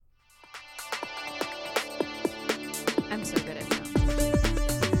I'm so good at sounds.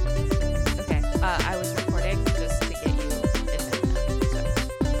 Okay, I was recording just to get you in there, so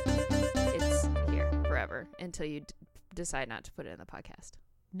it's here forever until you decide not to put it in the podcast.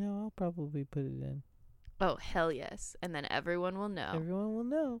 No, I'll probably put it in. Oh, hell yes. And then everyone will know. Everyone will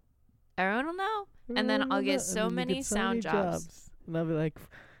know. Everyone will know. And then I'll get so many sound jobs. And I'll be like,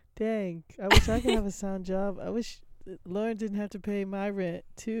 dang, I wish I could have a sound job. I wish Lauren didn't have to pay my rent,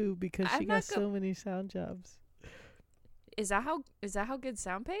 too, because she got so many sound jobs. Is that how good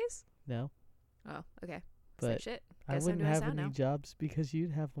sound pays? No. Oh, okay. But shit. I wouldn't have any jobs because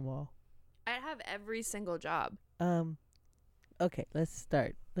you'd have them all. I'd have every single job. Okay, let's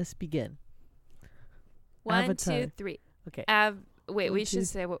start. Let's begin. 1, Avatar. 2, 3. Okay. Wait, we should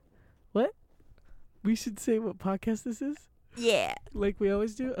say what. What? We should say what podcast this is? Yeah. Like we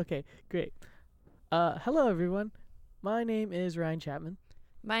always do? Okay, great. Hello, everyone. My name is Ryan Chapman.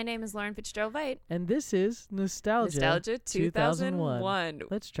 My name is Lauren Fitzgerald-Vite. And this is Nostalgia 2001.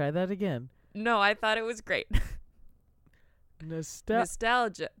 Let's try that again. No, I thought it was great.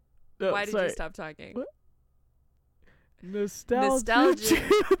 Nostalgia. Oh, Why did you stop talking? What? Nostalgia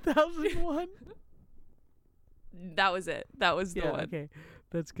 2001. That was it. That was the one. Okay,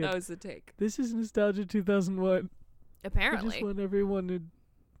 that's good. That was the take. This is Nostalgia 2001. Apparently. I just want everyone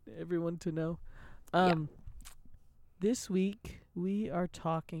to know. This week we are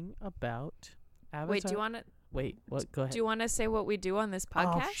talking about Avatar. Wait, do you want to? Wait, what? Go ahead. Do you want to say what we do on this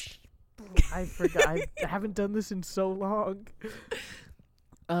podcast? I forgot. I haven't done this in so long.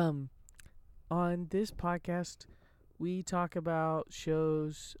 On this podcast, we talk about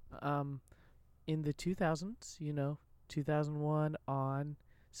shows in the 2000s, 2001 on.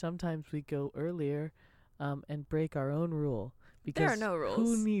 Sometimes we go earlier and break our own rule. Because there are no rules.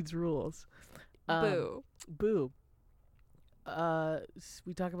 Who needs rules? Boo. Boo.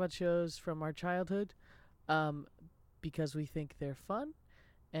 We talk about shows from our childhood because we think they're fun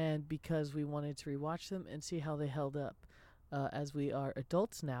and because we wanted to rewatch them and see how they held up as we are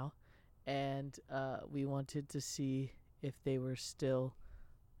adults now. And we wanted to see if they were still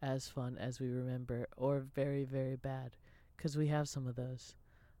as fun as we remember or very, very bad, because we have some of those.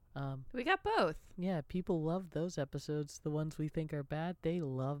 We got both. Yeah, people love those episodes. The ones we think are bad, they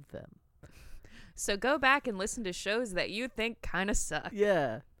love them. So go back and listen to shows that you think kind of suck.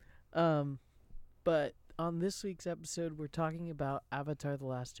 Yeah. But on this week's episode, we're talking about Avatar: The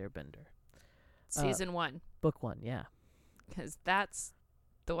Last Airbender. Season 1. Book 1, yeah. Because that's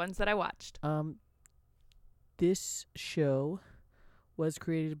the ones that I watched. This show was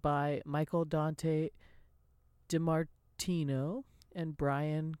created by Michael Dante DiMartino and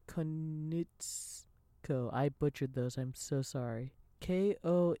Brian Konietzko. I butchered those. I'm so sorry.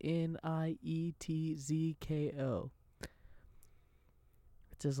 Konietzko.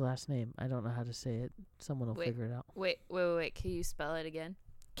 It's his last name. I don't know how to say it. Someone will figure it out. Wait. Can you spell it again?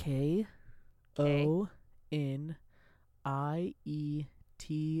 Konietzko.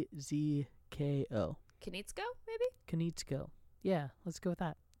 Konietzko, maybe? Konietzko. Yeah, let's go with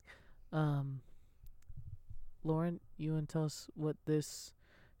that. Lauren, you want to tell us what this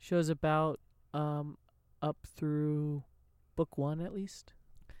show's about up through book 1 at least?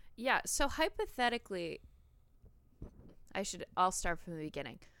 Yeah, so hypothetically, I'll start from the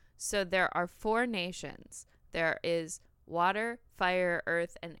beginning. So there are 4 nations. There is water, fire,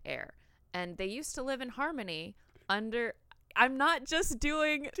 earth, and air. And they used to live in harmony under... I'm not just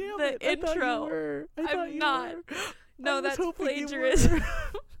doing the intro. I'm not. No, that's plagiarism.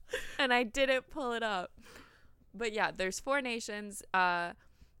 And I didn't pull it up. But yeah, there's 4 nations.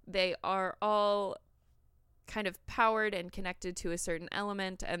 They are all kind of powered and connected to a certain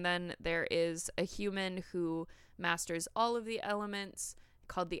element. And then there is a human who masters all of the elements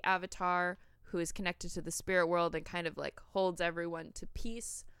called the Avatar, who is connected to the spirit world and kind of like holds everyone to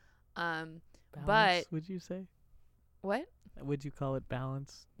peace. Balance, but would you say? What? Would you call it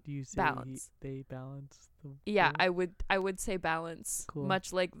balance? Do you say balance? They balance the Yeah, world? I would say balance. Cool.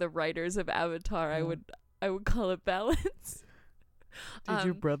 Much like the writers of Avatar, I would call it balance. Did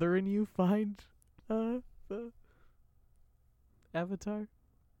your brother and you find the Avatar?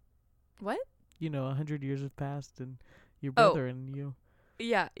 What? 100 years have passed and your brother and you.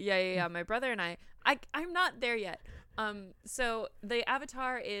 Yeah. My brother and I'm not there yet. So the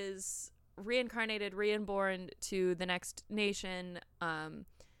Avatar is reincarnated, reborn to the next nation.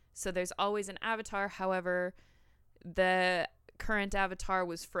 So there's always an Avatar. However, the current Avatar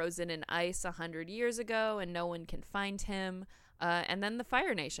was frozen in ice 100 years ago and no one can find him. And then the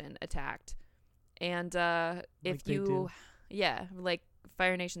Fire Nation attacked. And like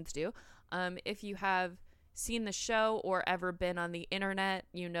Fire Nations do. If you have seen the show or ever been on the internet,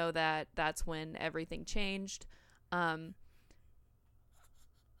 you know that that's when everything changed. Um,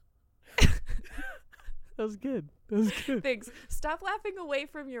 That was good. That was good. Thanks. Stop laughing away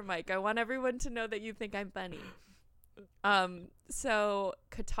from your mic. I want everyone to know that you think I'm funny. So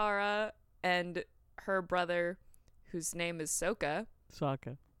Katara and her brother, whose name is Sokka.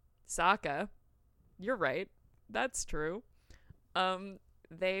 You're right. That's true.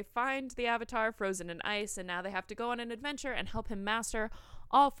 They find the Avatar frozen in ice, and now they have to go on an adventure and help him master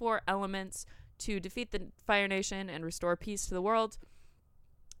all 4 elements to defeat the Fire Nation and restore peace to the world.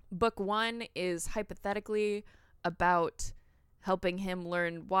 Book 1 is hypothetically about helping him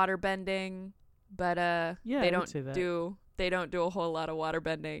learn water bending, but Yeah, they I would say that. they don't do a whole lot of water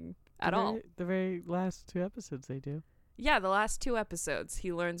bending at all. The very last 2 episodes they do. Yeah, the last 2 episodes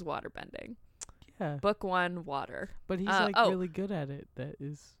he learns water bending. Yeah. Book 1, water. But he's really good at it. That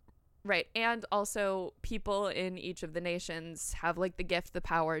is Right. And also people in each of the nations have like the gift, the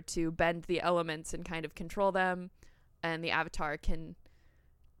power to bend the elements and kind of control them, and the Avatar can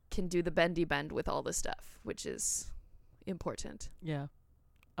do the bendy bend with all the stuff, which is important. Yeah.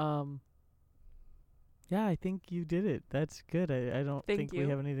 Yeah, I think you did it. That's good. I don't think we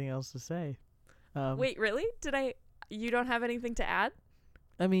have anything else to say. Wait, really? You don't have anything to add?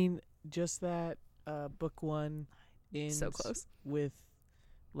 I mean, just that book 1 ends So close. with,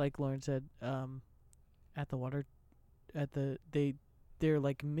 like Lauren said, at the water, their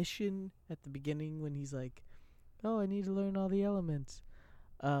like mission at the beginning when he's like, oh, I need to learn all the elements.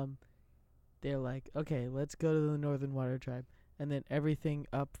 They're like, okay, let's go to the Northern Water Tribe. And then everything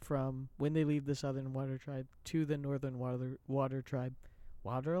up from when they leave the Southern Water Tribe to the Northern Water Tribe.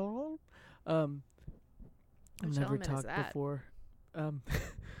 I've never talked before.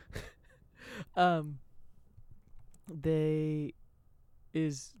 They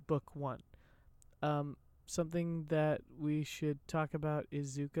is book 1. Something that we should talk about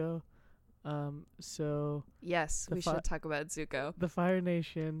is Zuko. So yes, we should talk about Zuko. The Fire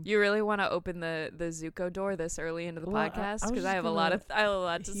Nation. You really want to open the Zuko door this early into the podcast? Because I have a lot to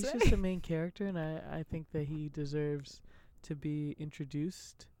say. He's just a main character, and I think that he deserves to be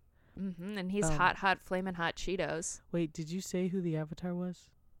introduced. And he's hot, flamin' hot Cheetos. Wait, did you say who the Avatar was?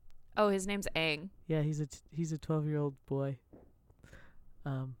 Oh, his name's Aang. Yeah, he's a 12-year-old boy.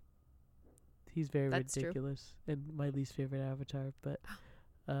 He's very ridiculous and my least favorite Avatar, but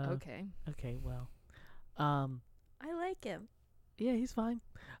okay, well. I like him. Yeah, he's fine.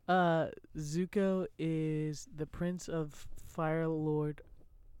 Zuko is the Prince of Fire Lord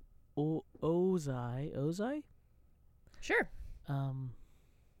Ozai? Sure.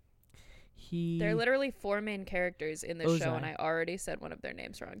 There are literally 4 main characters in this show, and I already said one of their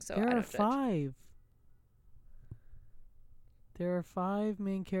names wrong, so I don't judge. There are 5. There are 5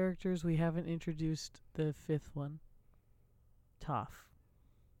 main characters. We haven't introduced the 5th one. Toph.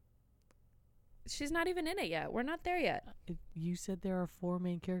 She's not even in it yet. We're not there yet. You said there are 4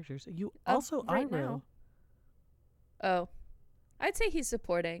 main characters. You also right Iroh. Now. Oh. I'd say he's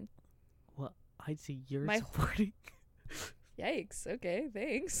supporting. Well, I'd say you're supporting. Yikes. Okay,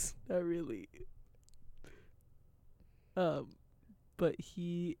 thanks. Not really. But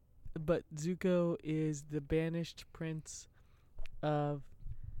Zuko is the banished prince of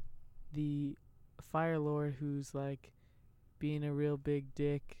the Fire Lord, who's like being a real big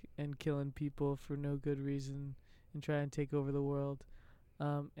dick and killing people for no good reason and trying to take over the world.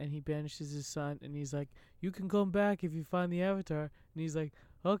 And he banishes his son, and he's like, you can come back if you find the Avatar. And he's like,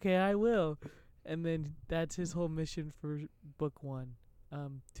 okay, I will. And then that's his whole mission for book 1,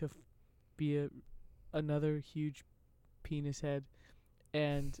 to be another huge penis head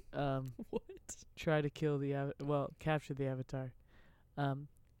and try to kill capture the Avatar,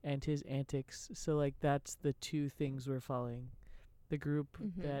 and his antics. So like that's the 2 things we're following: the group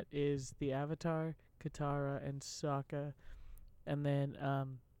that is the Avatar, Katara, and Sokka, and then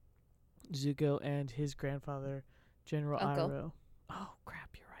Zuko and his grandfather, General Iroh. Oh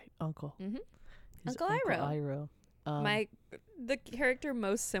crap, you're right, Uncle. Uncle Iroh. The character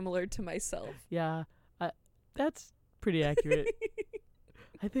most similar to myself. Yeah, that's pretty accurate.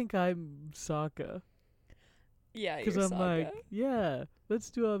 I think I'm Sokka. Yeah, you're because I'm Sokka. like, yeah, let's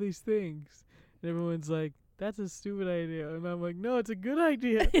do all these things, and everyone's like, that's a stupid idea, and I'm like, no, it's a good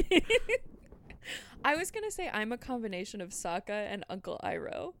idea. I was gonna say I'm a combination of Sokka and Uncle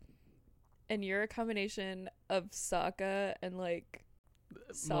Iroh, and you're a combination of Sokka and like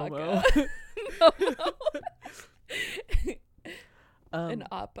Sokka. Momo. And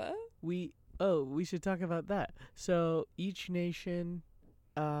Appa. We should talk about that. So each nation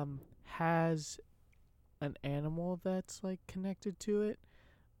has an animal that's like connected to it,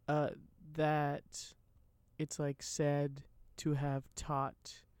 that it's like said to have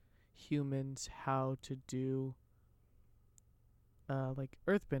taught humans how to do like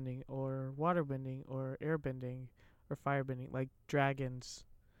earthbending or waterbending or airbending or firebending, like dragons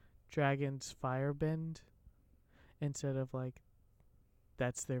firebend instead of like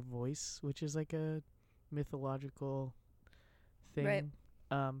that's their voice, which is like a mythological thing. Right.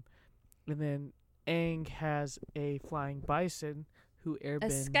 And then Aang has a flying bison who A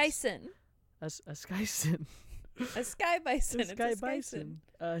airbends. skyson. A skyson. A sky bison. A It's sky a skyson.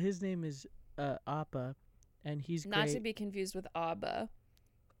 bison. His name is Appa, and he's Not great. to be confused with Abba.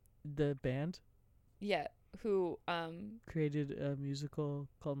 The band Yeah. Who created a musical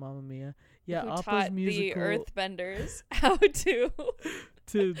called Mamma Mia. Yeah, who Appa's taught musical the earthbenders how to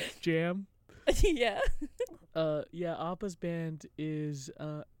to jam. yeah. Yeah, Appa's band is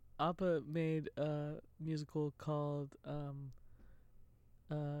Appa made a musical called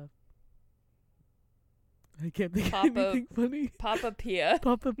I can't think of anything funny. Papa Pia.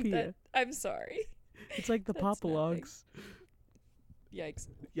 Papa Pia. I'm sorry. It's like the That's Papalogs. Yikes.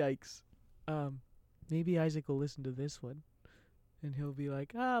 Yikes. Maybe Isaac will listen to this one, and he'll be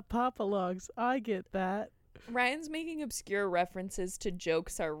like, Papalogs, I get that. Ryan's making obscure references to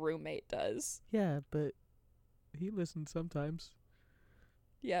jokes our roommate does. Yeah, but he listens sometimes.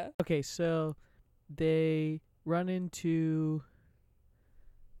 Yeah. Okay, so they run into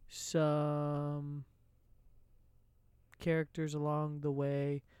some characters along the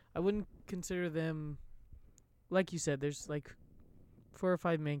way. I wouldn't consider them, like you said, there's like 4 or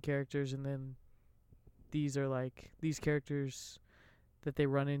 5 main characters, and then these are like, these characters that they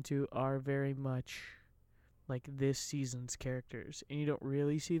run into are very much like this season's characters, and you don't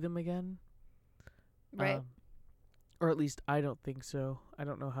really see them again. Right. Or at least I don't think so. I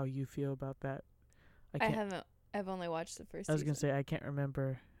don't know how you feel about that. I've only watched the first I was season. going to say, I can't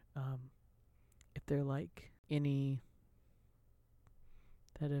remember if they're like any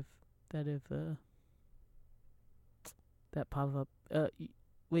that pop up.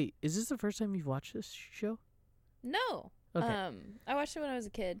 Wait, is this the first time you've watched this show? No. Okay. I watched it when I was a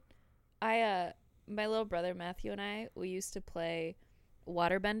kid. My little brother Matthew and I, we used to play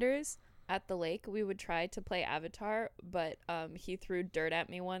waterbenders at the lake. We would try to play Avatar, but he threw dirt at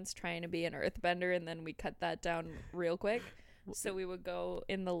me once trying to be an earthbender, and then we cut that down real quick. So we would go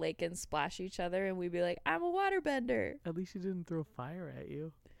in the lake and splash each other, and we'd be like, I'm a waterbender. At least he didn't throw fire at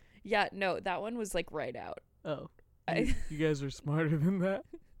you. Yeah, no, that one was like right out. Oh. You guys are smarter than that?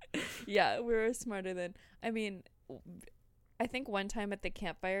 Yeah, we were smarter than. I mean, I think one time at the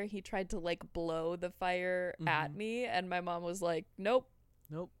campfire, he tried to like blow the fire at me, and my mom was like, nope,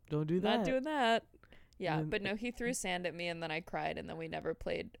 don't do that. not doing that. Yeah, then- but no, he threw sand at me, and then I cried, and then we never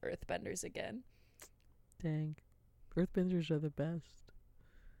played earthbenders again. Dang. Earthbenders are the best.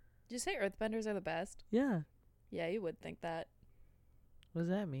 Did you say earthbenders are the best? Yeah. Yeah, you would think that. What does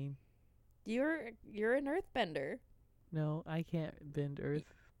that mean? You're an earthbender. No, I can't bend earth.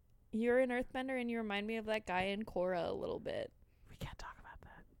 You're an earthbender, and you remind me of that guy in Korra a little bit. We can't talk about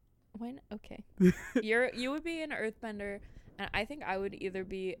that. When okay, you would be an earthbender, and I think I would either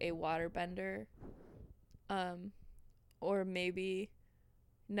be a waterbender, or maybe,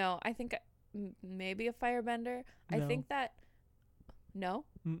 no, I think maybe a firebender. No. I think that, no,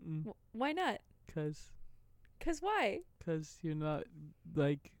 why not? Cause why? Cause you're not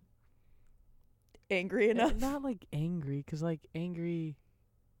like Angry enough. not like angry. Cause like angry.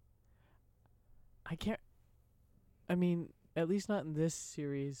 I can't. I mean, at least not in this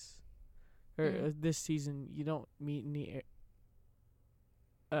series, or this season. You don't meet any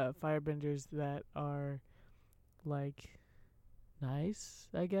firebenders that are like nice,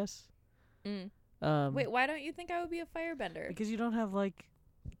 I guess. Wait, why don't you think I would be a firebender? Because you don't have like.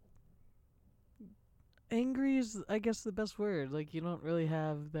 Angry is, I guess, the best word. Like, you don't really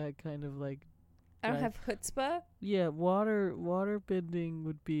have that kind of like. I don't like- have chutzpah. Yeah, water bending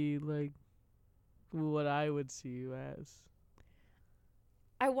would be like what I would see you as.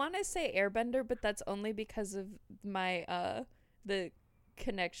 I want to say airbender, but that's only because of my the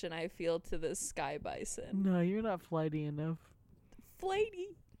connection I feel to the sky bison. No, you're not flighty enough.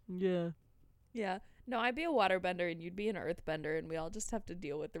 Flighty. Yeah. Yeah. No, I'd be a waterbender and you'd be an earthbender, and we all just have to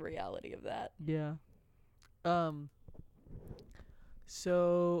deal with the reality of that. Yeah.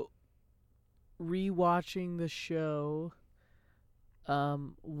 So rewatching the show,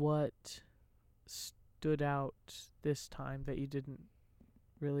 what stood out this time that you didn't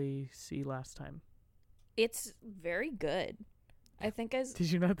really see last time? It's very good. I think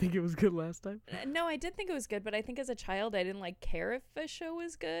Did you not think it was good last time? no, I did think it was good, but I think as a child I didn't like care if a show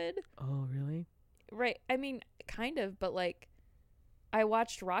was good. Oh, really? Right. I mean, kind of, but like I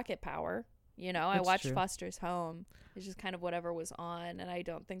watched Rocket Power, I That's watched true. Foster's Home. It's just kind of whatever was on, and I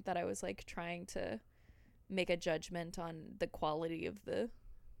don't think that I was like trying to make a judgment on the quality of the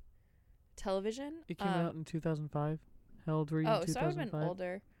television. It came out in 2005. How old were you in Oh, so I would 2005? have been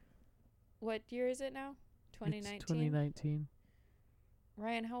older. What year is it now? 2019? It's 2019.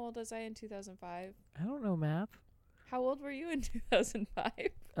 Ryan, how old was I in 2005? I don't know math. How old were you in 2005?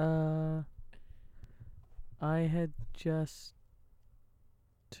 I had just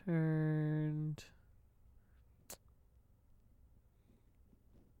turned...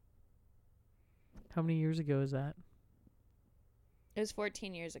 How many years ago is that? It was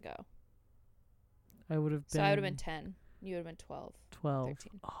 14 years ago. I would have been... So I would have been 10. You would have been 12. 12.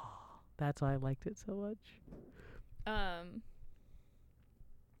 13. Oh, that's why I liked it so much.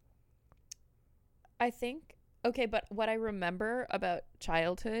 I think, okay, but what I remember about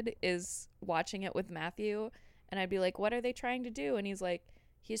childhood is watching it with Matthew, and I'd be like, what are they trying to do? And he's like,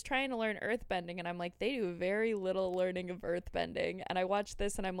 he's trying to learn earthbending, and I'm like, they do very little learning of earthbending. And I watched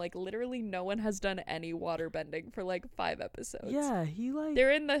this, and I'm like, literally no one has done any waterbending for like 5 episodes. Yeah, he like...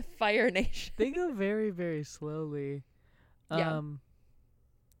 They're in the Fire Nation. They go very, very slowly. Yeah.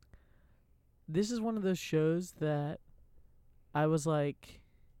 This is one of those shows that I was like,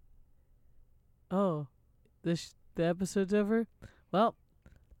 oh, the episode's over? Well,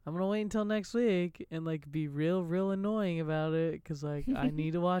 I'm going to wait until next week and, like, be real annoying about it because, like, I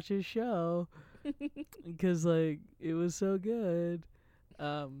need to watch this show because, like, it was so good.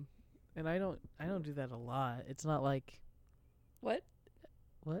 And I don't do that a lot. It's not like... What?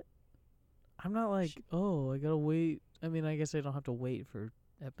 I'm not like, oh, I got to wait. I mean, I guess I don't have to wait for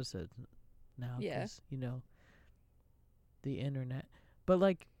episodes now because, you know, the internet. But,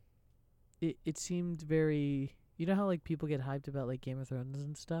 like, it seemed very... You know how, like, people get hyped about, like, Game of Thrones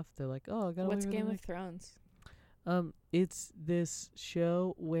and stuff? They're like, oh, I gotta wait. What's Game of Thrones? It's this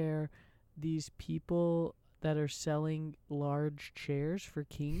show where these people that are selling large chairs for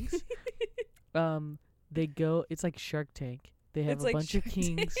kings, they go... It's like Shark Tank. They have a bunch of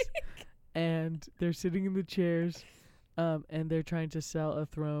kings, and they're sitting in the chairs, and they're trying to sell a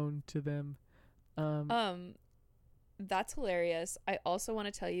throne to them. That's hilarious. I also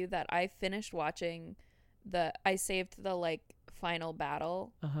want to tell you that I finished watching I saved the like final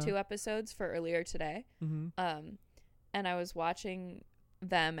battle 2 episodes for earlier today. Mm-hmm. And I was watching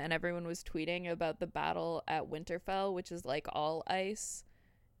them, and everyone was tweeting about the battle at Winterfell, which is like all ice,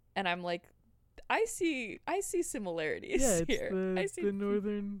 and I'm like, I see similarities here. Yeah, it's the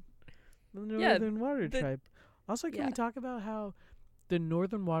northern water tribe. Also, can we talk about how the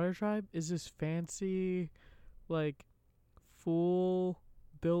Northern Water Tribe is this fancy, like, full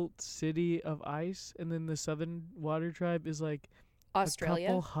built city of ice, and then the Southern Water Tribe is like Australia, a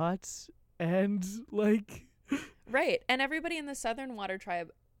couple huts and like right. And everybody in the Southern Water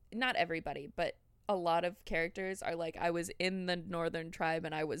Tribe, not everybody, but a lot of characters are like, I was in the Northern Tribe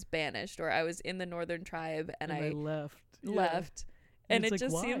and I was banished, or I was in the Northern Tribe and I left. And it like,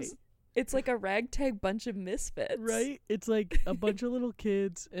 just why? seems it's like a ragtag bunch of misfits, right? It's like a bunch of little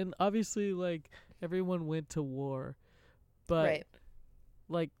kids, and obviously like everyone went to war, but right.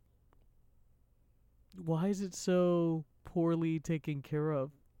 Like, why is it so poorly taken care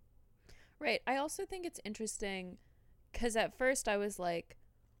of? Right. I also think it's interesting because at first I was like,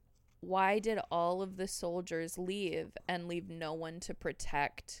 why did all of the soldiers leave and leave no one to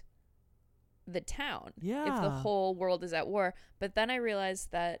protect the town? Yeah. If the whole world is at war. But then I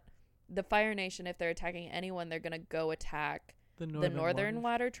realized that the Fire Nation, if they're attacking anyone, they're going to go attack the Northern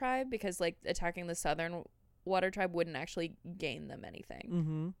Water Tribe, because like attacking the Southern Water Tribe wouldn't actually gain them anything.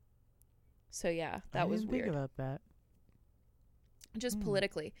 Mm-hmm. So yeah, that was weird. I didn't think about that. Just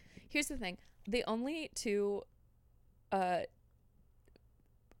politically. Here's the thing. The only two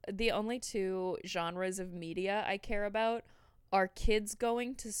genres of media I care about are kids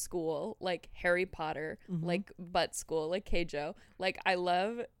going to school, like Harry Potter, like butt school, like Keijo. Like, I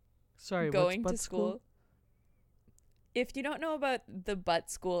love going to school. If you don't know about the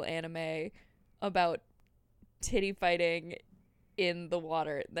butt school anime about titty fighting in the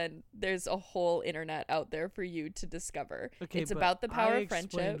water, then there's a whole internet out there for you to discover. Okay, it's about the power of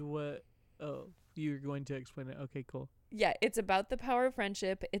friendship. You're going to explain it. Okay, cool. Yeah, it's about the power of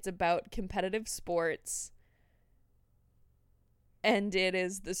friendship. It's about competitive sports. And it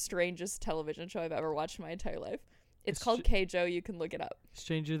is the strangest television show I've ever watched in my entire life. It's called Keijo. You can look it up.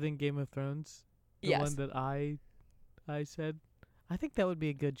 Stranger than Game of Thrones? The one that I said? I think that would be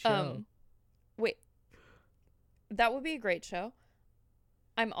a good show. Wait. That would be a great show.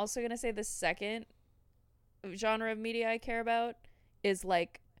 I'm also going to say the second genre of media I care about is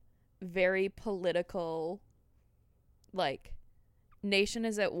like very political, like nation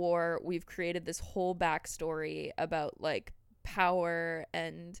is at war. We've created this whole backstory about like power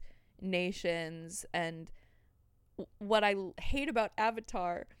and nations, and what I hate about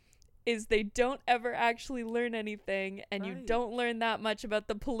Avatar is they don't ever actually learn anything, and you Right. don't learn that much about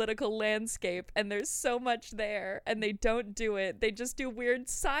the political landscape, and there's so much there, and they don't do it. They just do weird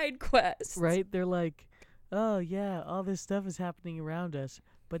side quests. Right? They're like, oh, yeah, all this stuff is happening around us.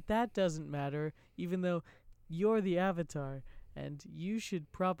 But that doesn't matter, even though you're the Avatar, and you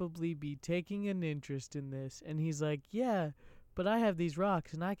should probably be taking an interest in this. And he's like, yeah, but I have these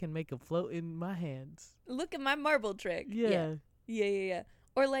rocks, and I can make them float in my hands. Look at my marble trick. Yeah. Yeah.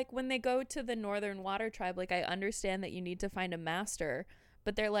 Or like when they go to the Northern Water Tribe, like I understand that you need to find a master,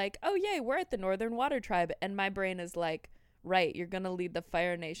 but they're like, oh yay, we're at the Northern Water Tribe. And my brain is like, right, you're going to lead the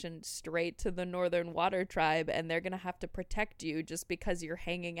Fire Nation straight to the Northern Water Tribe, and they're going to have to protect you just because you're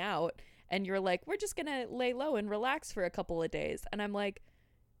hanging out. And you're like, we're just going to lay low and relax for a couple of days. And I'm like,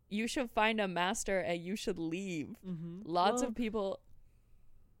 you should find a master and you should leave. Mm-hmm. Lots of people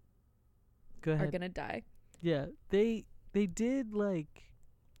Go are ahead. going to die. Yeah, they did like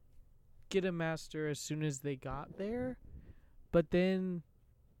get a master as soon as they got there, but then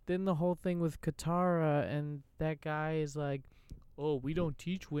the whole thing with Katara and that guy is like, oh, we don't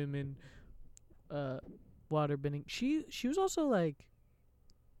teach women waterbending. She was also like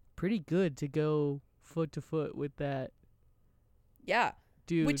pretty good to go foot to foot with that Yeah.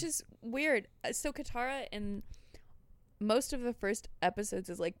 dude. Which is weird. So Katara in most of the first episodes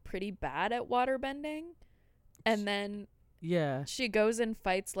is like pretty bad at waterbending. And then yeah, she goes and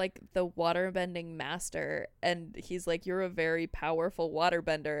fights like the waterbending master, and he's like, you're a very powerful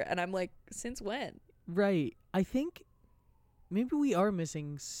waterbender. And I'm like, since when? right. I think maybe we are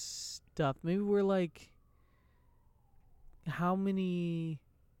missing stuff. Maybe we're like, how many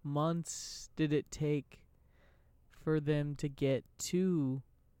months did it take for them to get to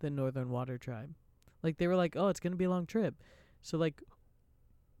the Northern Water Tribe? Like, they were like, oh, it's going to be a long trip. So, like,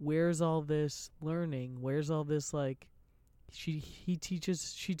 where's all this learning? Where's all this, like, she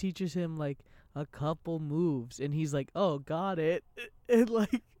teaches him, like, a couple moves, and he's like, oh, got it. And,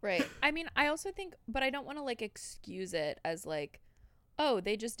 like, Right. I mean, I also think, but I don't want to like excuse it as like, oh,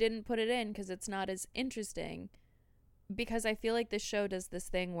 they just didn't put it in because it's not as interesting. Because I feel like this show does this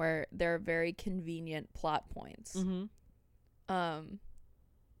thing where there are very convenient plot points. mm-hmm.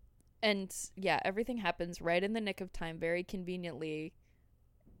 And yeah, everything happens right in the nick of time, very conveniently,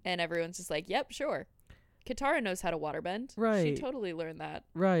 and everyone's just like, yep, sure. Katara knows how to waterbend. She Right. totally learned that.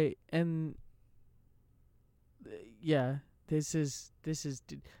 Right, and yeah, this is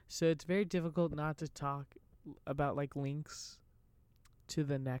so it's very difficult not to talk about like links to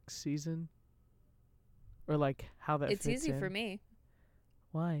the next season, or like how that It's fits easy in. for me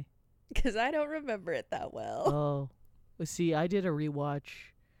Why? because I don't remember it that well. Oh, well, see, I did a rewatch.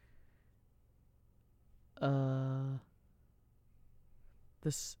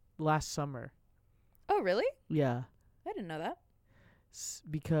 This last summer. Oh, really? Yeah, I didn't know that.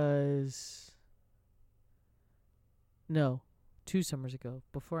 because no, 2 summers ago,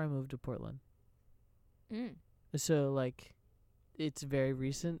 before I moved to Portland. Mm. So like, it's very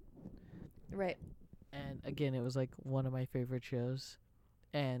recent, Right. and again, it was like one of my favorite shows,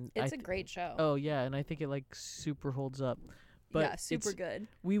 and It's a great show. oh yeah, and I think it like super holds up. But yeah, super good.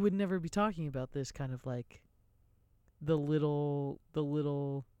 We would never be talking about this kind of like the little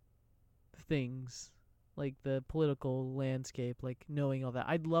things, like the political landscape, like knowing all that.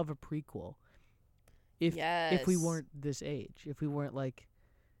 I'd love a prequel if we Yes. weren't this age, if we weren't like,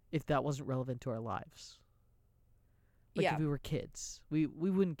 if that wasn't relevant to our lives. Like Yeah. if we were kids, we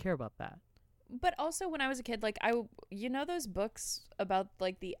wouldn't care about that. But also when I was a kid, like you know those books about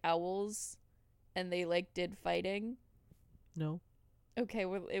like the owls and they like did fighting? No. Okay,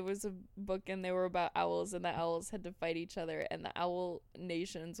 well, it was a book and they were about owls and the owls had to fight each other and the owl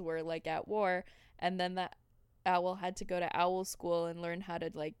nations were like at war, and then the owl had to go to owl school and learn how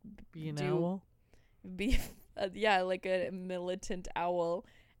to like Be an do- owl. be yeah, like a militant owl.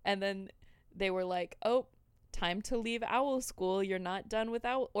 And then they were like, oh, time to leave owl school, you're not done with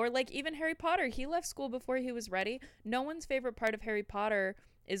owl. Or like even Harry Potter, he left school before he was ready. No one's favorite part of Harry Potter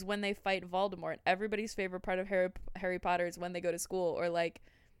is when they fight Voldemort. Everybody's favorite part of Harry Potter is when they go to school, or like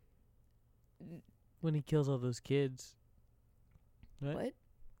When he kills all those kids. what?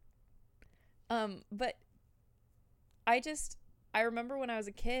 But I remember when I was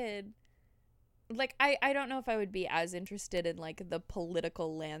a kid, like I don't know if I would be as interested in like the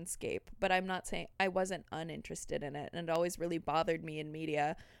political landscape, but I'm not saying I wasn't uninterested in it, and it always really bothered me in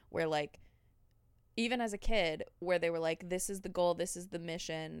media where like even as a kid where they were like, this is the goal, this is the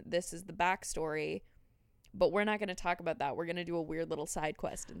mission, this is the backstory, but we're not going to talk about that, we're going to do a weird little side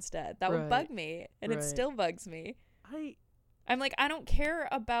quest instead. That would Right. bug me, and it Right. still bugs me. I I'm like, I don't care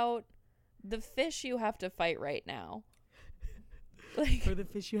about the fish you have to fight right now. Like, For the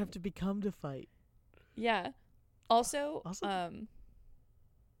fish you have to become to fight. yeah. Also, Also-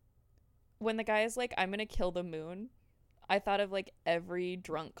 when the guy is like, I'm gonna kill the moon, I thought of like every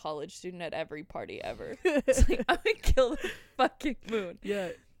drunk college student at every party ever. It's like, I'm gonna kill the fucking moon. Yeah.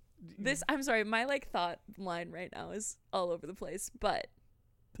 I'm sorry, my like thought line right now is all over the place, but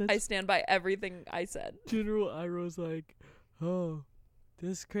I That's stand by everything I said. General Iroh's like, oh,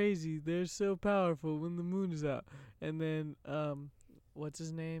 that's crazy. They're so powerful when the moon is out. And then, what's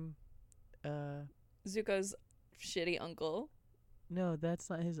his name? Zuko's shitty uncle. No, that's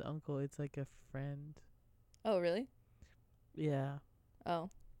not his uncle. It's like a friend. Oh, really? Yeah. Oh.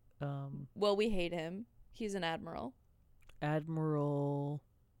 Um, We hate him. He's an admiral. Admiral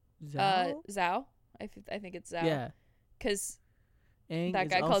Zhao? Zhao. I think it's Zhao. Yeah. Because Aang that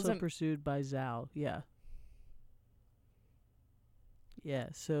is guy calls also him- pursued by Zhao. Yeah. Yeah,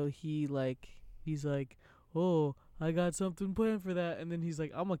 so he's like, oh, I got something planned for that. And then he's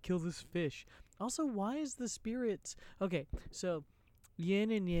like, I'm going to kill this fish. Also, why is the spirits... Okay, so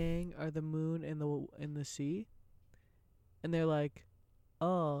yin and yang are the moon and the sea. And they're like,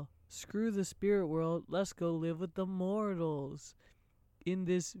 oh, screw the spirit world. Let's go live with the mortals in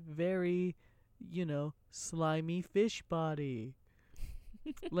this very, slimy fish body.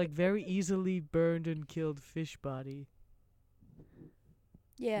 Like, very easily burned and killed fish body.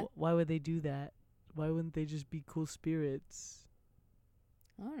 yeah. Why would they do that? Why wouldn't they just be cool spirits?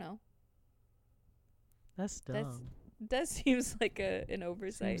 I don't know. That's dumb. That seems like an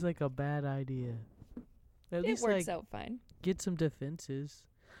oversight. Seems like a bad idea. At It least, works out fine. get some defenses.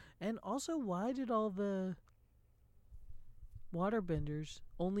 And also, why did all the waterbenders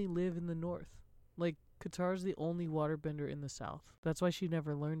only live in the north? Like, Qatar's the only waterbender in the south. That's why she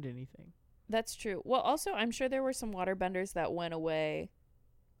never learned anything. That's true. Well, also, I'm sure there were some waterbenders that went away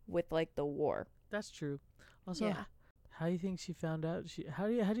with like the war. That's true. Also, Yeah. how do you think she found out? How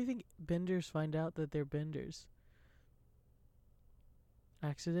do you think benders find out that they're benders?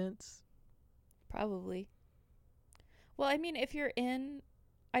 Accidents? Probably. Well, I mean, if you're in,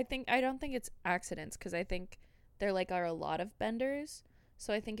 I don't think it's accidents because I think there like are a lot of benders.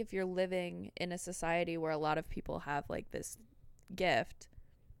 So I think if you're living in a society where a lot of people have like this gift,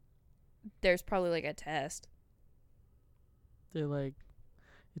 there's probably like a test. They're like,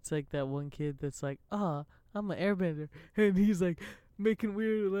 it's like that one kid that's like, I'm an airbender. And he's like making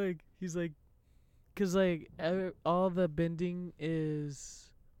weird, like, he's like, because like all the bending is,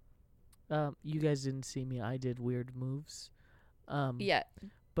 you guys didn't see me. I did weird moves. Yeah.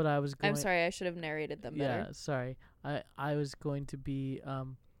 But I was going. I'm sorry. I should have narrated them better. Yeah, sorry. I was going to be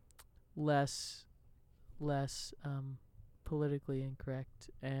less politically incorrect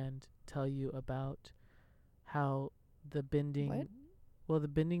and tell you about how the bending What? well, the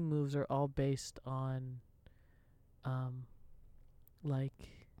bending moves are all based on like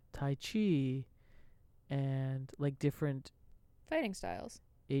Tai Chi and like different Fighting styles.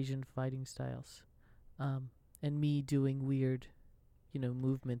 Asian fighting styles. And me doing weird,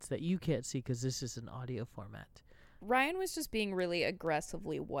 movements that you can't see because this is an audio format. Ryan was just being really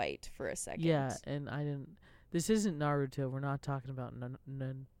aggressively white for a second. Yeah, and I didn't. This isn't Naruto. We're not talking about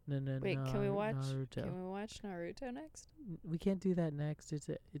Wait, can we watch? Naruto. Can we watch Naruto next? We can't do that next. It's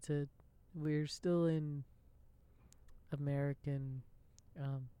a. We're still in American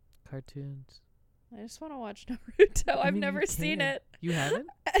cartoons. I just want to watch Naruto. I I've mean, never you seen can. it. You haven't?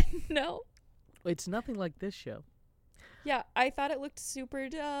 No. It's nothing like this show. Yeah, I thought it looked super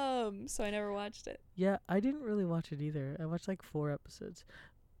dumb, so I never watched it. Yeah, I didn't really watch it either. I watched like 4 episodes,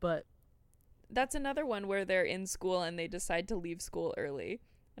 but That's another one where they're in school and they decide to leave school early.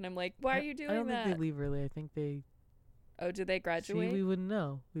 And I'm like, why are you doing that? I don't think they leave early. I think they. Oh, do they graduate? See, we wouldn't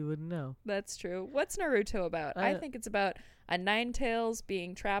know. We wouldn't know. That's true. What's Naruto about? I think it's about a Ninetales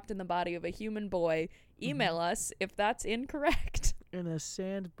being trapped in the body of a human boy. Email us if that's incorrect. And a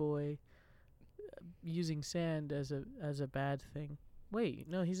sand boy using sand as a bad thing. Wait,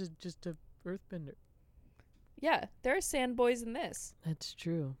 no, he's just a earthbender. Yeah, there are sand boys in this. That's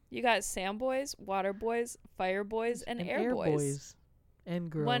true. You got sand boys, water boys, fire boys, and air boys. And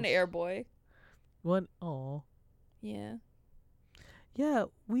girls. One air boy. One. Aw. Yeah. Yeah,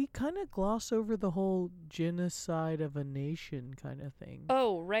 we kind of gloss over the whole genocide of a nation kind of thing.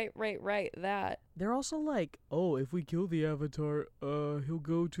 Oh, right. That. They're also like, oh, if we kill the Avatar, he'll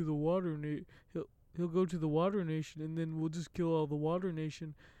go to the water he'll go to the water nation, and then we'll just kill all the water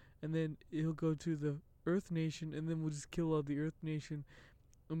nation, and then he'll go to the Earth nation, and then we'll just kill all the Earth nation,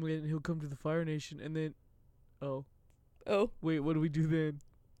 and then he'll come to the Fire nation, and then, oh, wait, what do we do then?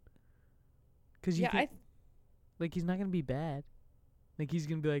 Because Yeah, like he's not gonna be bad. Like he's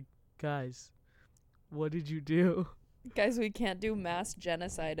gonna be like, guys, what did you do? Guys, we can't do mass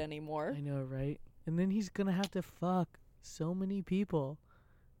genocide anymore. I know, right? And then he's gonna have to fuck so many people.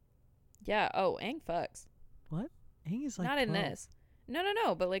 Yeah. Oh, Aang fucks. What? Aang is like Not in 12. this.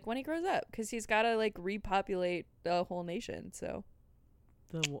 No. But like when he grows up, because he's got to like repopulate the whole nation. So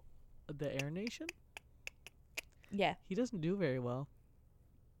The Air Nation? yeah, He doesn't do very well.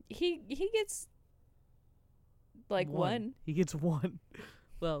 he gets like one. He gets one.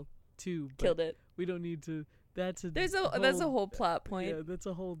 Well, two. But Killed it. we don't need to. That's a That's a whole plot point. Yeah, that's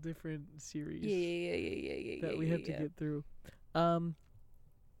a whole different series. Yeah. That we have to get through.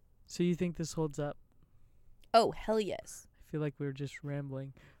 So you think this holds up? Oh, hell yes. I feel like we're just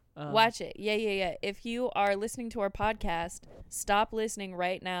rambling. Watch it. Yeah. If you are listening to our podcast, stop listening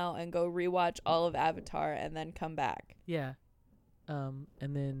right now and go rewatch all of Avatar and then come back. Yeah. And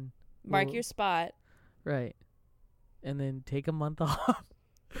then Mark we'll- your spot. Right. And then take a month off.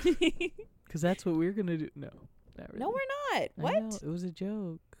 Because that's what we're going to do. No, not really. No, we're not. I What? know, it was a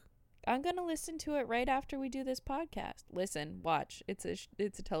joke. I'm going to listen to it right after we do this podcast. Listen, watch. It's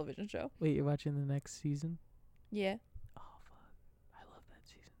a television show. Wait, you're watching the next season? Yeah. Oh, fuck. I love that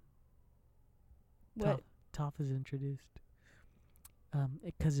season. What? Toph is introduced.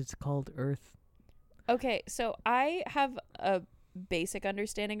 Because it's called Earth. Okay, so I have a basic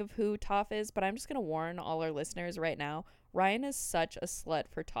understanding of who Toph is, but I'm just going to warn all our listeners right now. Ryan is such a slut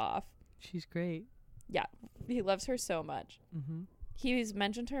for Toph. She's great. Yeah, he loves her so much. Mm-hmm. He's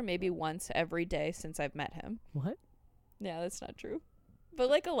mentioned her maybe once every day since I've met him. What? Yeah, that's not true. But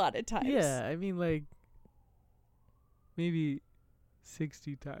like a lot of times. Yeah, I mean, like, maybe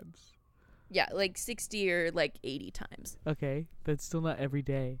 60 times. Yeah, like 60 or like 80 times. Okay, that's still not every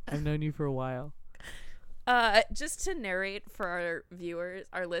day. I've known you for a while. Just to narrate for our viewers,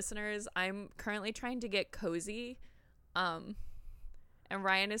 our listeners, I'm currently trying to get cozy. And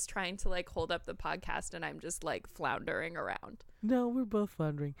Ryan is trying to like hold up the podcast and I'm just like floundering around. No, we're both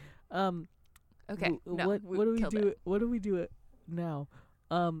floundering. Okay. No, what do we killed do? it. What do we do now?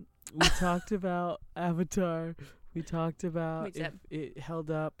 We talked about Avatar. We talked about We if did. it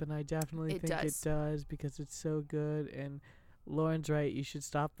held up, and I definitely It think does. it does because it's so good. And Lauren's right. You should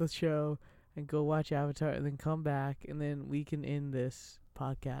stop the show and go watch Avatar, and then come back, and then we can end this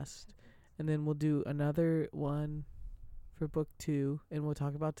podcast, and then we'll do another one for book 2, and we'll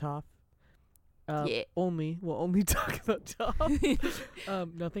talk about Toph. Yeah. We'll only talk about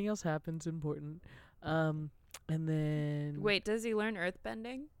Toph. Nothing else happens important. And then Wait, does he learn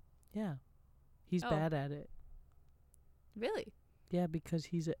earthbending? yeah, he's Oh. bad at it. Really? Yeah, because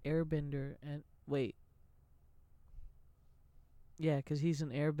he's an airbender. And wait, yeah, because he's an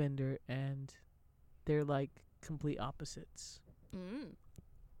airbender, and they're like complete opposites. Mm.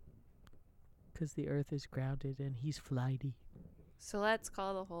 Because the Earth is grounded and he's flighty. So let's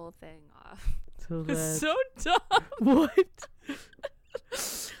call the whole thing off. So that So dumb. what?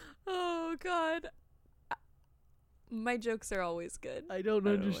 Oh God. My jokes are always good. I don't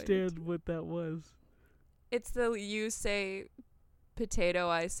I don't know understand what that was. It's the you say potato,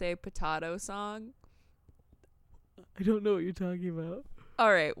 I say potato song. I don't know what you're talking about.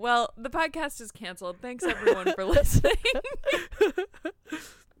 All right. Well, the podcast is canceled. Thanks everyone for listening.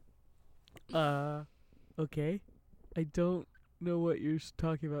 Okay. I don't know what you're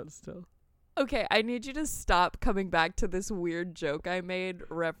talking about still. Okay, I need you to stop coming back to this weird joke I made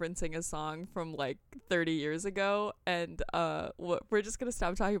referencing a song from like 30 years ago, and we're just gonna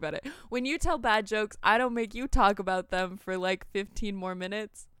stop talking about it. When you tell bad jokes, I don't make you talk about them for like 15 more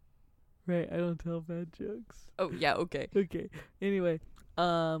minutes. Right, I don't tell bad jokes. Oh yeah, okay. Okay. Anyway,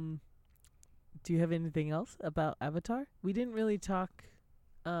 do you have anything else about Avatar? We didn't really talk.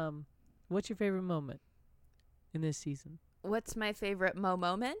 What's your favorite moment in this season? What's my favorite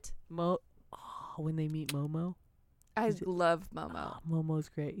moment? When they meet Momo. I Is it- love Momo. Momo's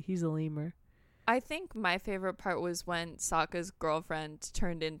great. He's a lemur. I think my favorite part was when Sokka's girlfriend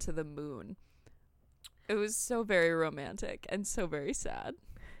turned into the moon. It was so very romantic and so very sad.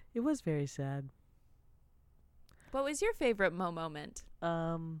 It was very sad. What was your favorite moment?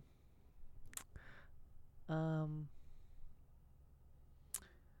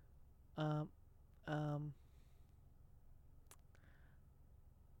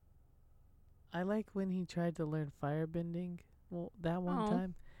 I like when he tried to learn firebending. Well, that one Aw.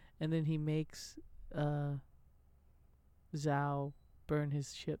 time, and then he makes Zhao burn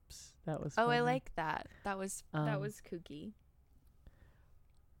his ships. That was Oh, I funny. like that. That was kooky.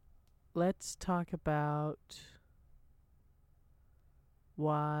 Let's talk about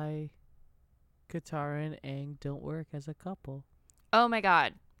why Katara and Aang don't work as a couple. Oh my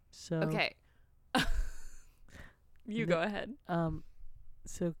god. So Okay. You The- go ahead.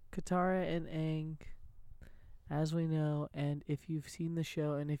 So Katara and Aang, as we know, and if you've seen the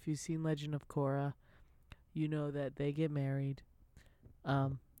show and if you've seen Legend of Korra, you know that they get married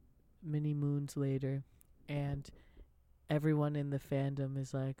many moons later, and everyone in the fandom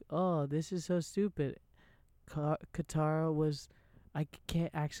is like, "Oh, this is so stupid." Katara was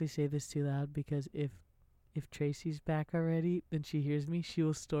can't actually say this too loud because if Tracy's back already and she hears me, she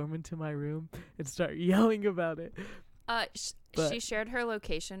will storm into my room and start yelling about it. She shared her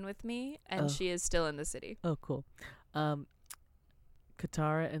location with me, and she is still in the city. Oh, cool.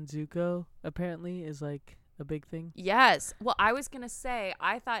 Katara and Zuko apparently is like a big thing. Yes. Well, I was going to say,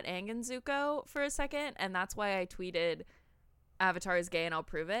 I thought Aang and Zuko for a second, and that's why I tweeted Avatar is gay and I'll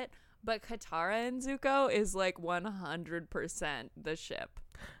prove it. But Katara and Zuko is like 100% the ship.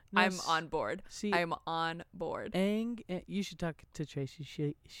 No, I'm on board. See, I'm on board. Aang, you should talk to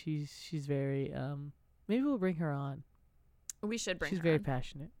Tracy. She's very maybe we'll bring her on. We should bring her on. She's very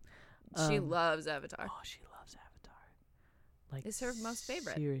passionate. She loves Avatar. Oh, she loves Avatar. Like, it's her most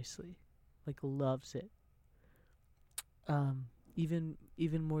favorite. Seriously. Like, loves it. Even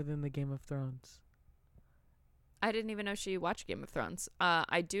more than the Game of Thrones. I didn't even know she watched Game of Thrones.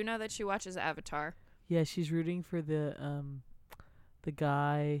 I do know that she watches Avatar. Yeah, she's rooting for the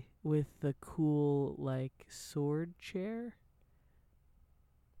guy with the cool like sword chair.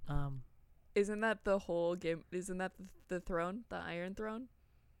 Isn't that the whole game? Isn't that the throne, the Iron Throne?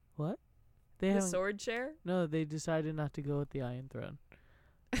 What? The sword chair? No, they decided not to go with the Iron Throne.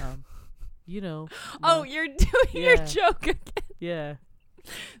 You know. Oh, you're doing your joke again. Yeah.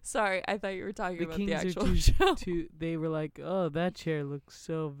 Sorry, I thought you were talking about the actual show. They were like, "Oh, that chair looks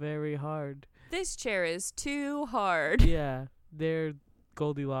so very hard. This chair is too hard." Yeah, they're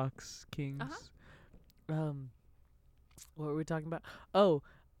Goldilocks kings. What were we talking about? Oh,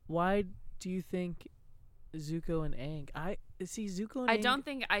 why do you think Zuko and Aang? I think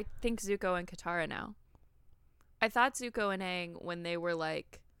Zuko and Katara now. I thought Zuko and Aang when they were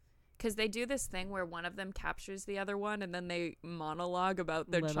like, because they do this thing where one of them captures the other one and then they monologue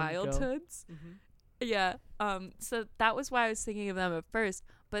about their childhoods. Mm-hmm. Yeah. So that was why I was thinking of them at first.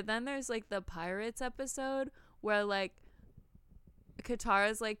 But then there's like the Pirates episode where like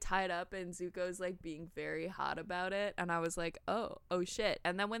Katara's like tied up and Zuko's like being very hot about it. And I was like, oh shit.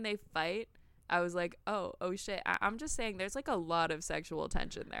 And then when they fight, I was like, oh shit. I'm just saying there's like a lot of sexual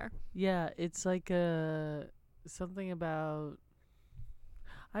tension there. Yeah. It's like something about,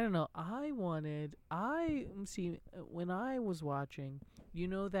 I don't know. When I was watching, you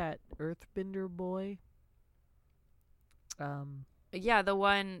know that Earthbender boy? Yeah, the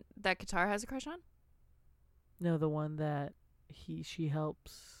one that Katara has a crush on? No, the one that she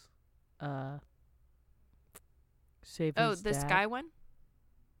helps save his dad. Oh, the sky one?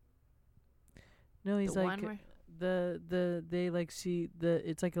 No, he's the like they like see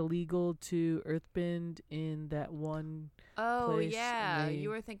it's like illegal to earthbend in that one place. Yeah,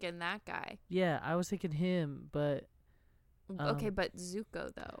 you were thinking that guy. Yeah, I was thinking him, but okay, but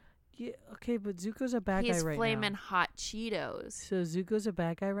Zuko though. Yeah, okay, but Zuko's a bad guy right now. He's flaming hot Cheetos. So Zuko's a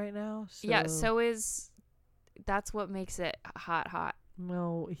bad guy right now? So yeah, that's what makes it hot.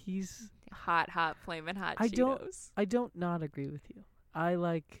 No, he's hot flaming hot Cheetos. I don't not agree with you.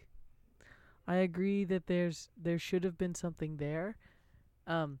 I agree that there should have been something there.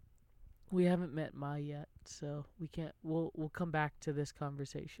 We haven't met Mai yet, so we can't. We'll come back to this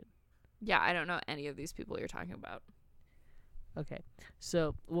conversation. Yeah, I don't know any of these people you're talking about. Okay,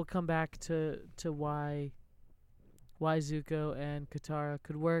 so we'll come back to why Zuko and Katara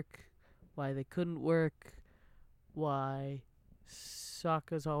could work, why they couldn't work, why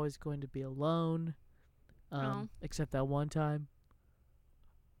Sokka's always going to be alone, except that one time.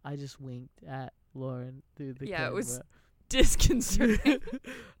 I just winked at Lauren through the camera. Yeah, it was disconcerting.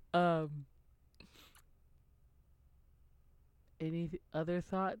 Any other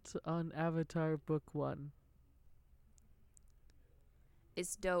thoughts on Avatar Book 1?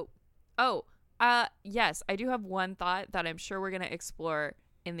 It's dope. Oh, yes, I do have one thought that I'm sure we're going to explore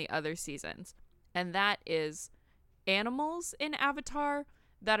in the other seasons. And that is animals in Avatar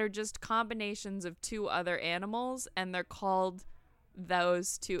that are just combinations of two other animals, and they're called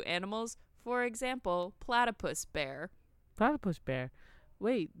those two animals. For example, platypus bear. Platypus bear?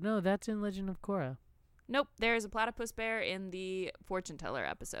 Wait, no, that's in Legend of Korra. Nope, there's a platypus bear in the fortune teller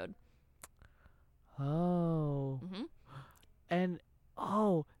episode. Oh. Mm-hmm. And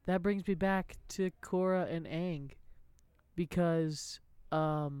that brings me back to Korra and Aang, because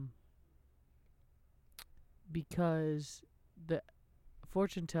the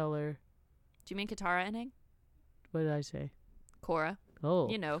fortune teller. Do you mean Katara and Aang? What did I say? Korra. Oh.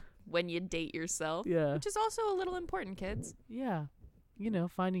 You know, when you date yourself. Yeah. Which is also a little important, kids. Yeah.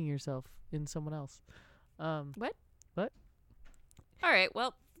 finding yourself in someone else. What? What? All right.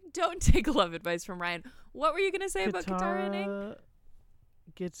 Well, don't take love advice from Ryan. What were you gonna say about Katara and Aang? Katara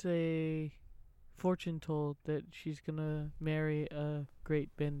gets a fortune told that she's gonna marry a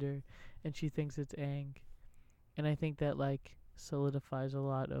great bender, and she thinks it's Aang, and I think that like solidifies a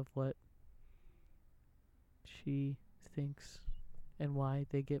lot of what she thinks and why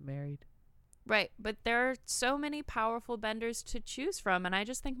they get married. Right, but there are so many powerful benders to choose from, and I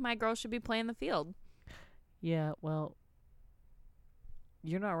just think my girl should be playing the field. Yeah, well,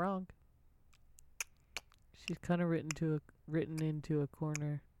 you're not wrong. She's kind of written into a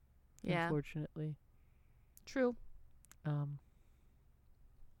corner. Yeah, Unfortunately. true.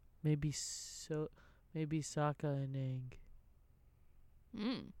 Maybe Sokka and Aang.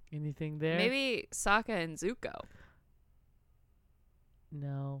 Anything there? Maybe Sokka and Zuko.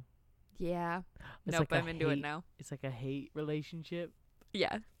 No. Yeah. It's Nope, like I'm into it now. It's like a hate relationship.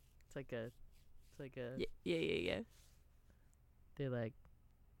 Yeah. It's like a Yeah. they're like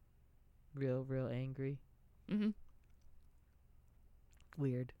real angry. Mhm.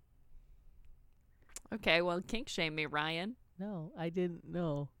 Weird. Okay, well, kink shame me, Ryan. No, I didn't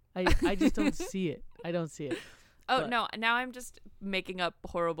know. I just don't see it. I don't see it. Oh But- no! Now I'm just making up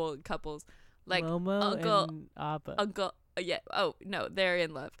horrible couples, like Momo Uncle- and Appa. Uncle. Yeah. Oh no, they're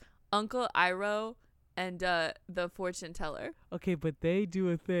in love. Uncle Iroh and the fortune teller. Okay, but they do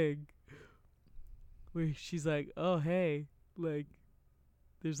a thing where she's like, "Oh hey," like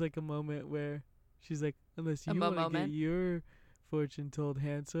there's like a moment where she's like, "Unless A you want to get moment? your fortune told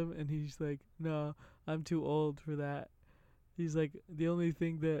handsome," and he's like, "No, I'm too old for that." He's like, "The only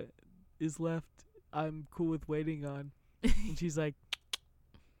thing that is left, I'm cool with waiting on," and she's like,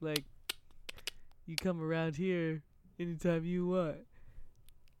 "You come around here anytime you want."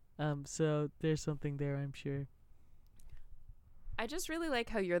 So there's something there, I'm sure. I just really like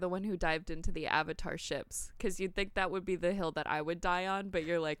how you're the one who dived into the Avatar ships, because you'd think that would be the hill that I would die on, but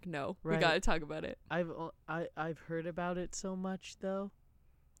you're like, no, we Right. gotta talk about it. I've heard about it so much though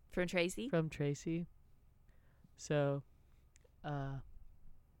From Tracy. from Tracy. So,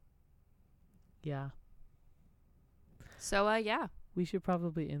 yeah, So yeah, we should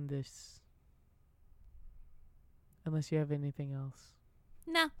probably end this. Unless you have anything else.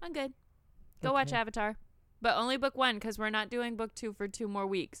 no, I'm good. Go watch Okay. Avatar, but only book 1 because we're not doing book 2 for 2 more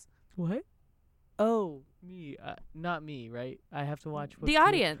weeks. What? Oh, me. Not me, right? I have to watch book The 2.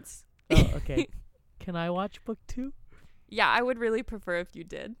 audience. Oh, okay. Can I watch book 2? Yeah, I would really prefer if you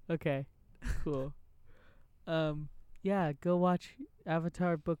did. Okay. Cool. Yeah, go watch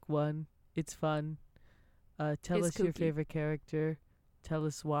Avatar book 1. It's fun. Tell It's us your kooky. favorite character. Tell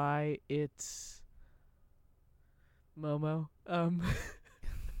us why it's Momo.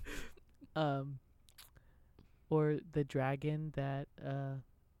 Or the dragon that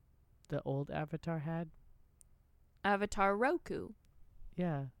the old Avatar had. Avatar Roku.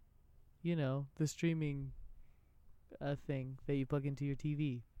 Yeah. The streaming thing that you plug into your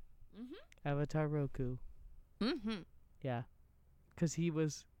TV. Mhm. Avatar Roku. Mhm. Yeah. 'Cause he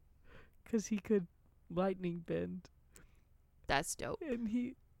could lightning bend. That's dope. And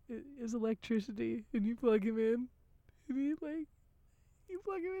he is electricity, and you plug him in, and you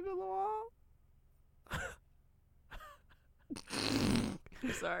plug him into the wall.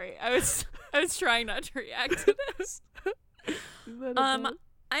 I'm sorry. I was trying not to react to this. Is that about-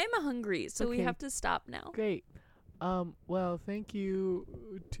 I am hungry, so we Okay. have to stop now. Great. Well, thank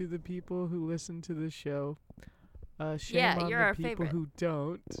you to the people who listen to this show. Shame Yeah, on you're the our people favorite. who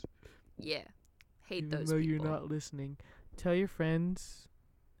don't, Yeah. Hate even those though people. you're not listening. Tell your friends.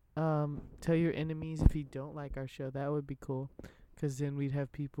 Tell your enemies if you don't like our show. That would be cool, 'cause then we'd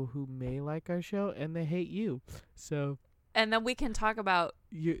have people who may like our show and they hate you. So And then we can talk about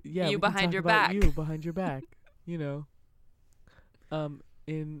you You we can behind talk your about back. you behind your back.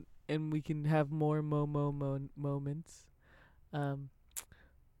 And we can have more moments.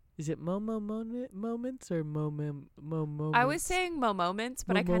 Is it moments or moments? I was saying moments,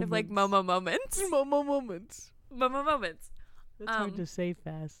 but I kind of like Mo-moments. moments. moments. Moments. That's hard to say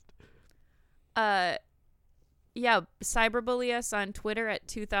fast. Yeah, cyberbully us on Twitter at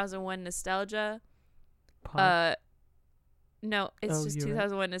 2001 nostalgia. No, it's Oh, just you're right.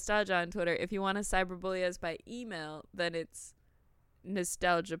 2001 nostalgia on Twitter. If you want to cyberbully us by email, then it's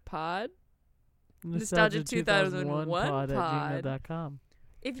nostalgiapod. Nostalgia 2001 pod at pod. gmail.com.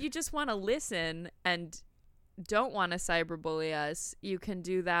 If you just want to listen and don't want to cyberbully us, you can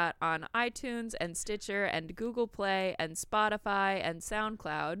do that on iTunes and Stitcher and Google Play and Spotify and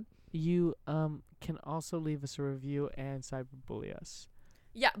SoundCloud. You can also leave us a review and cyberbully us.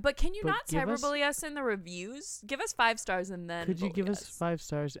 Yeah, but can you But not give us- cyberbully us in the reviews? Give us 5 stars and then Could you bully give us us. 5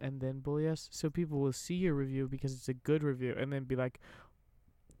 stars and then bully us so people will see your review because it's a good review and then be like,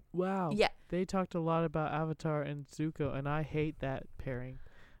 wow, Yeah. they talked a lot about Avatar and Zuko and I hate that pairing.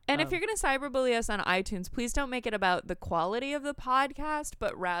 And if Um, you're going to cyberbully us on iTunes, please don't make it about the quality of the podcast,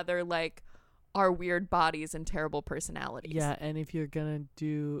 but rather like our weird bodies and terrible personalities. Yeah, and if you're gonna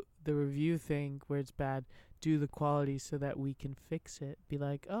do the review thing where it's bad, do the quality so that we can fix it. Be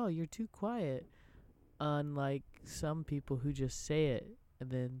like, oh, you're too quiet. Unlike some people who just say it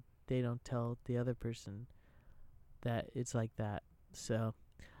and then they don't tell the other person that it's like that. So,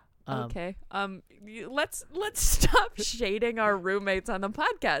 Okay. Let's stop shading our roommates on the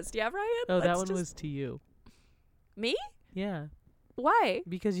podcast. Yeah, Ryan? Oh, that Let's one just- was to you. Me? Yeah, Why?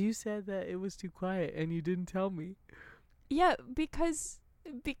 because you said that it was too quiet and you didn't tell me. Yeah, because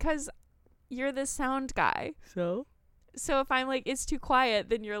you're the sound guy. So So if I'm like, it's too quiet,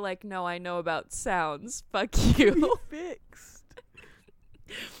 then you're like, no, I know about sounds. Fuck you. fixed.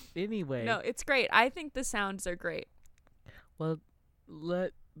 Anyway, No, it's great. I think the sounds are great. well,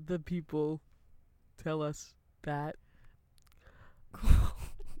 let the people tell us that.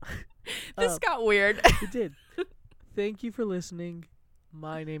 This Oh. got weird. It did. Thank you for listening.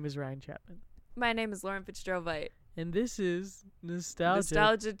 My name is Ryan Chapman, My name is Lauren Fitzgerald-Vite. and this is Nostalgia.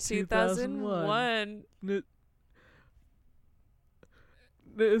 Nostalgia 2001.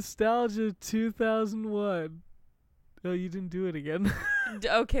 Nostalgia 2001. Oh, you didn't do it again.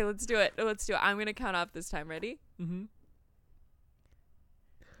 Okay, let's do it. I'm going to count off this time. Ready? Mm-hmm.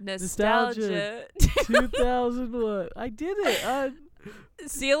 Nostalgia. 2001. I did it.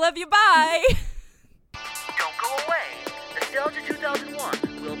 See you, love you, bye.